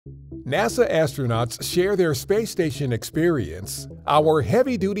NASA astronauts share their space station experience, our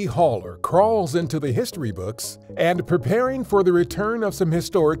heavy-duty hauler crawls into the history books, and preparing for the return of some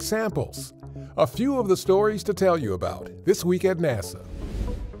historic samples. A few of the stories to tell you about this week at NASA.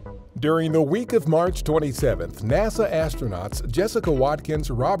 During the week of March 27th, NASA astronauts Jessica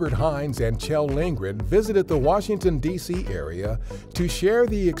Watkins, Robert Hines, and Kjell Lindgren visited the Washington, D.C. area to share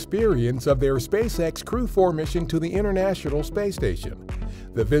the experience of their SpaceX Crew 4 mission to the International Space Station.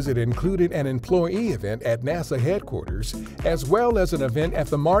 The visit included an employee event at NASA headquarters, as well as an event at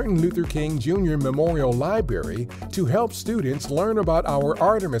the Martin Luther King Jr. Memorial Library to help students learn about our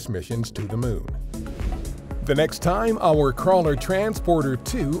Artemis missions to the moon. The next time our Crawler Transporter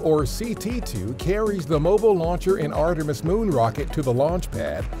 2, or CT-2, carries the mobile launcher and Artemis moon rocket to the launch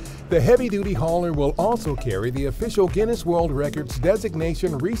pad, the heavy-duty hauler will also carry the official Guinness World Records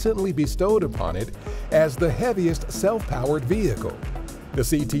designation recently bestowed upon it as the heaviest self-powered vehicle. The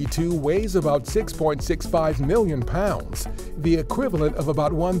CT-2 weighs about 6.65 million pounds, the equivalent of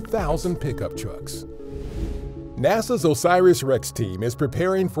about 1,000 pickup trucks. NASA's OSIRIS-REx team is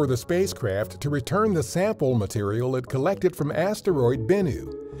preparing for the spacecraft to return the sample material it collected from asteroid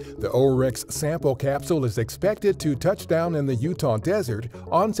Bennu. The OREX sample capsule is expected to touch down in the Utah desert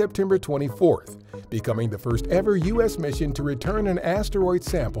on September 24th, becoming the first ever U.S. mission to return an asteroid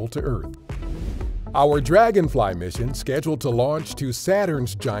sample to Earth. Our Dragonfly mission, scheduled to launch to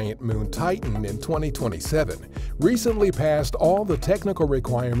Saturn's giant moon Titan in 2027, recently passed all the technical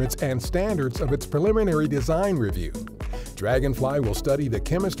requirements and standards of its preliminary design review. Dragonfly will study the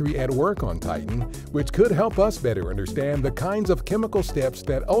chemistry at work on Titan, which could help us better understand the kinds of chemical steps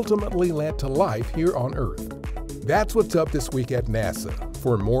that ultimately led to life here on Earth. That's what's up this week at NASA.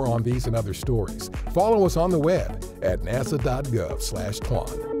 For more on these and other stories, follow us on the web at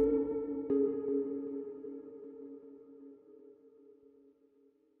nasa.gov/twan.